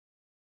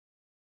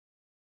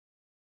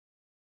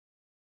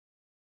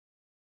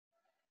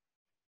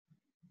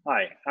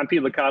Hi, I'm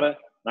Pete Licata, and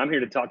I'm here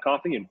to talk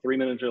coffee in 3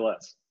 minutes or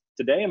less.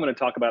 Today, I'm going to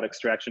talk about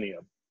extraction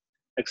yield.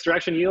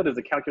 Extraction yield is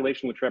a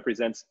calculation which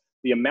represents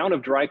the amount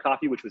of dry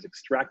coffee which was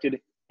extracted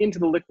into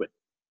the liquid.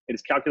 It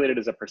is calculated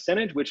as a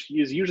percentage, which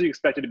is usually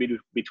expected to be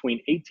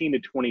between 18 to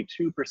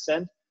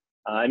 22%,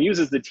 and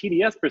uses the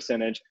TDS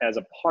percentage as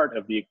a part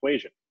of the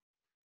equation.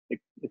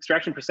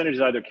 Extraction percentage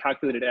is either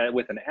calculated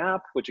with an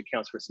app, which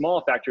accounts for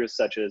small factors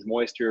such as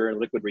moisture and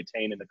liquid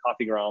retained in the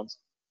coffee grounds,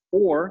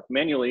 or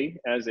manually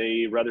as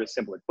a rather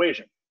simple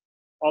equation.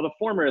 While the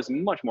former is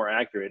much more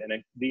accurate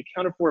and the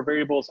accounted for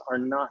variables are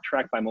not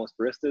tracked by most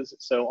baristas,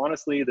 so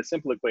honestly, the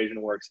simple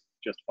equation works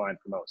just fine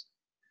for most.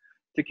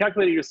 To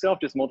calculate it yourself,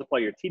 just multiply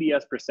your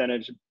TDS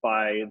percentage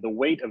by the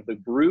weight of the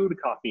brewed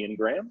coffee in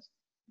grams,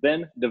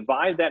 then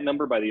divide that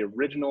number by the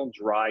original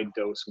dry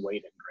dose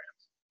weight in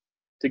grams.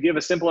 To give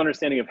a simple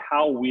understanding of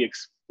how we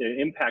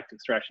impact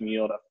extraction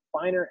yield, a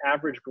finer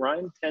average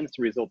grind tends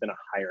to result in a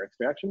higher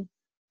extraction.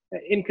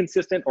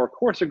 Inconsistent or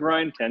coarser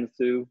grind tends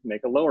to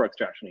make a lower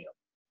extraction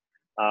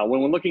yield.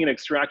 When we're looking at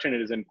extraction,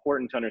 it is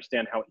important to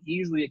understand how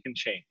easily it can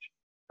change.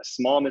 A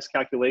small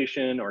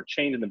miscalculation or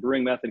change in the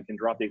brewing method can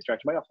drop the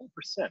extraction by a whole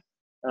percent,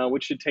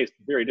 which should taste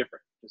very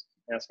different. Just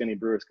ask any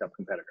Brewers Cup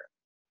competitor.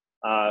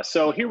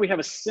 So here we have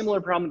a similar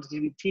problem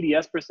to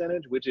TDS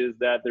percentage, which is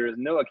that there is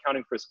no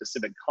accounting for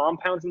specific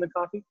compounds in the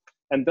coffee,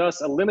 and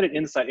thus a limited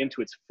insight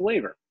into its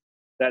flavor.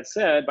 That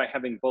said, by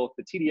having both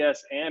the TDS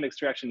and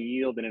extraction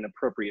yield in an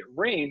appropriate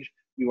range,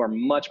 you are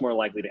much more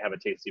likely to have a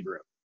tasty brew.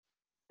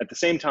 At the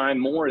same time,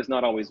 more is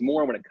not always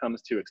more when it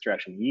comes to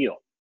extraction yield.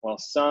 While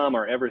some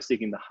are ever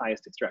seeking the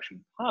highest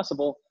extraction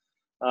possible,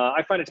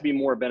 I find it to be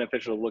more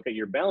beneficial to look at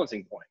your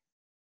balancing point.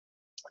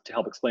 To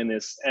help explain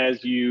this,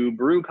 as you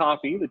brew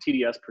coffee, the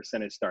TDS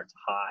percentage starts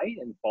high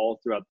and falls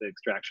throughout the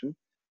extraction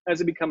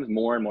as it becomes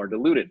more and more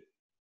diluted.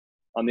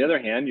 On the other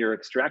hand, your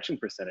extraction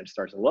percentage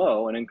starts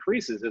low and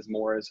increases as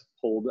more is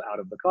pulled out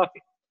of the coffee.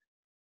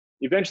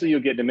 Eventually, you'll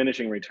get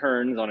diminishing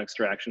returns on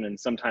extraction and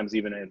sometimes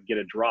even get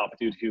a drop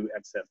due to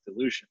excess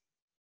dilution.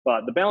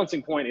 But the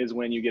balancing point is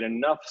when you get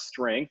enough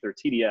strength or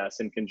TDS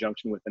in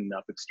conjunction with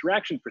enough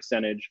extraction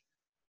percentage.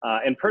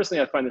 And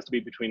personally, I find this to be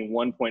between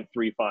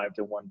 1.35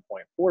 to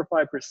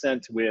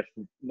 1.45% with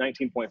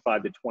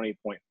 19.5 to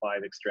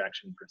 20.5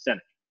 extraction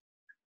percentage.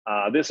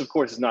 This, of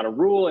course, is not a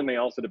rule and may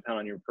also depend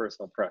on your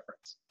personal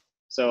preference.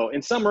 So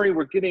in summary,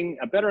 we're getting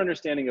a better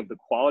understanding of the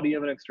quality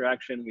of an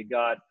extraction.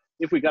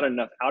 If we got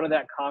enough out of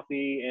that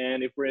coffee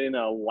and if we're in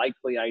a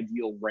likely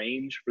ideal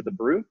range for the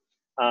brew.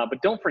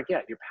 But don't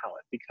forget your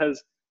palate,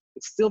 because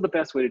it's still the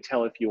best way to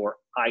tell if your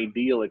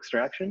ideal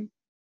extraction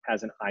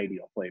has an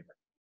ideal flavor.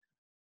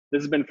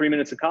 This has been 3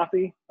 Minutes of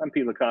Coffee. I'm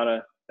Pete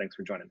Licata. Thanks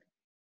for joining me.